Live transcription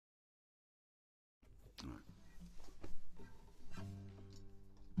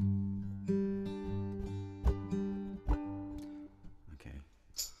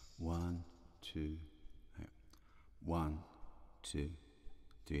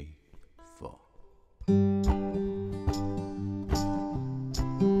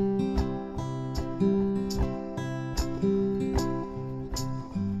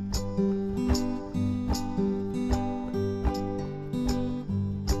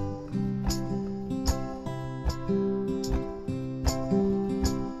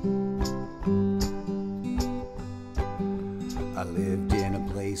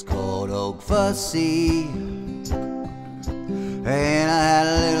prophecy. And I had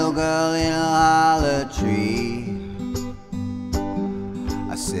a little girl in a holler tree.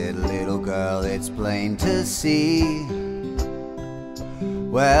 I said, little girl, it's plain to see.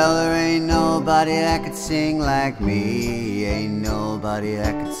 Well, there ain't nobody that could sing like me. Ain't nobody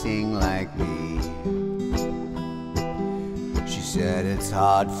that could sing like me. She said, it's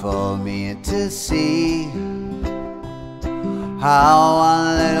hard for me to see how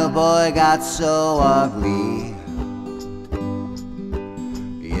one little boy got so ugly.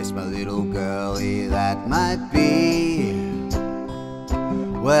 Yes, my little girlie, that might be.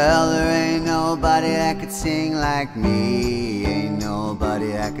 Well, there ain't nobody that could sing like me. Ain't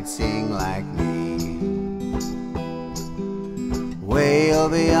nobody that could sing like me. Way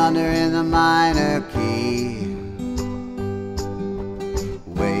over yonder in the minor key.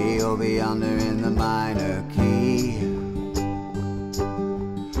 Way over yonder in the minor key.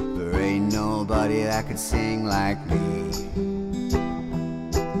 There ain't nobody that could sing like me.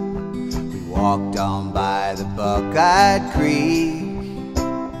 We walked on by the Buckeyed Creek,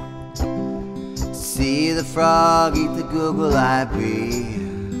 see the frog eat the Google-eyed bee,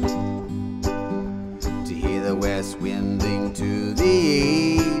 to hear the west winding to the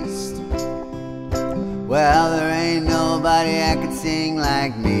east. Well, there ain't nobody that could sing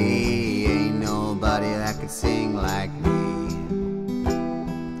like me. Ain't nobody that could sing like me.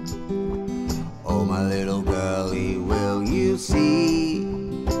 Oh, my little girlie, will you see?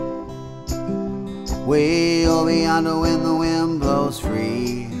 Way over yonder when the wind blows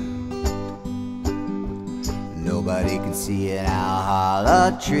free, nobody can see it our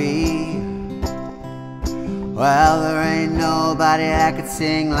holler tree. Well, there ain't nobody that could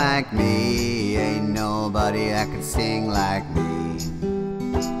sing like me. Ain't nobody that could sing like me.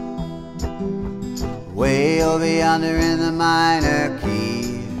 Way over yonder in the minor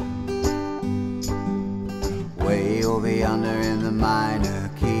key. Way over yonder in the minor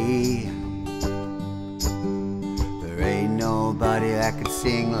key. There ain't nobody that could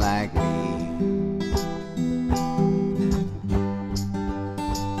sing like me.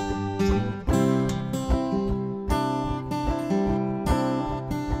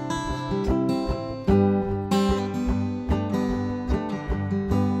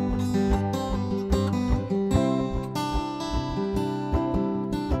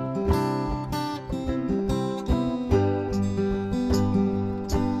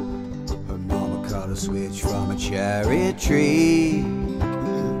 Switch from a cherry tree,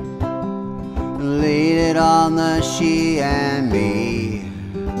 laid it on the she and me.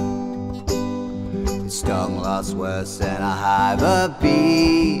 It stung lots worse than a hive of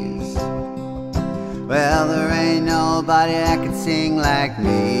bees. Well, there ain't nobody that could sing like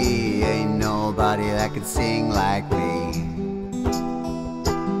me. Ain't nobody that could sing like me.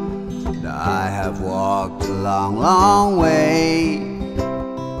 Now I have walked a long, long way.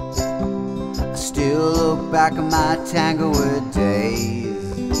 Still look back at my Tanglewood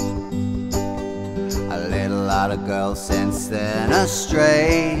days. I led a lot of girls since then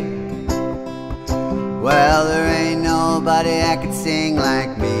astray. Well, there ain't nobody that could sing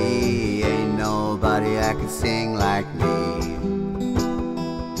like me. Ain't nobody that could sing like me.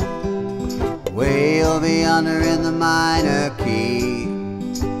 Way over yonder in the minor key.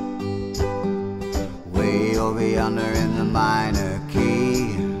 Way over yonder in the minor key.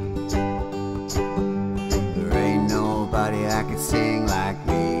 Nobody that could sing like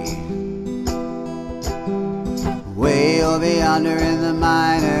me. Way over yonder in the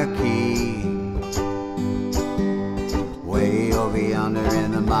minor key. Way over yonder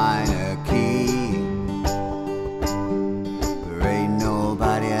in the minor key. There ain't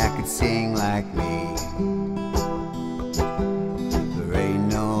nobody that could sing like me. There ain't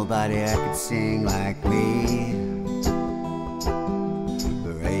nobody that could sing like me.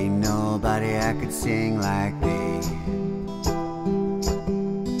 There ain't nobody that could sing like me.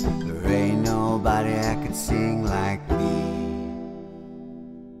 Nobody that could sing like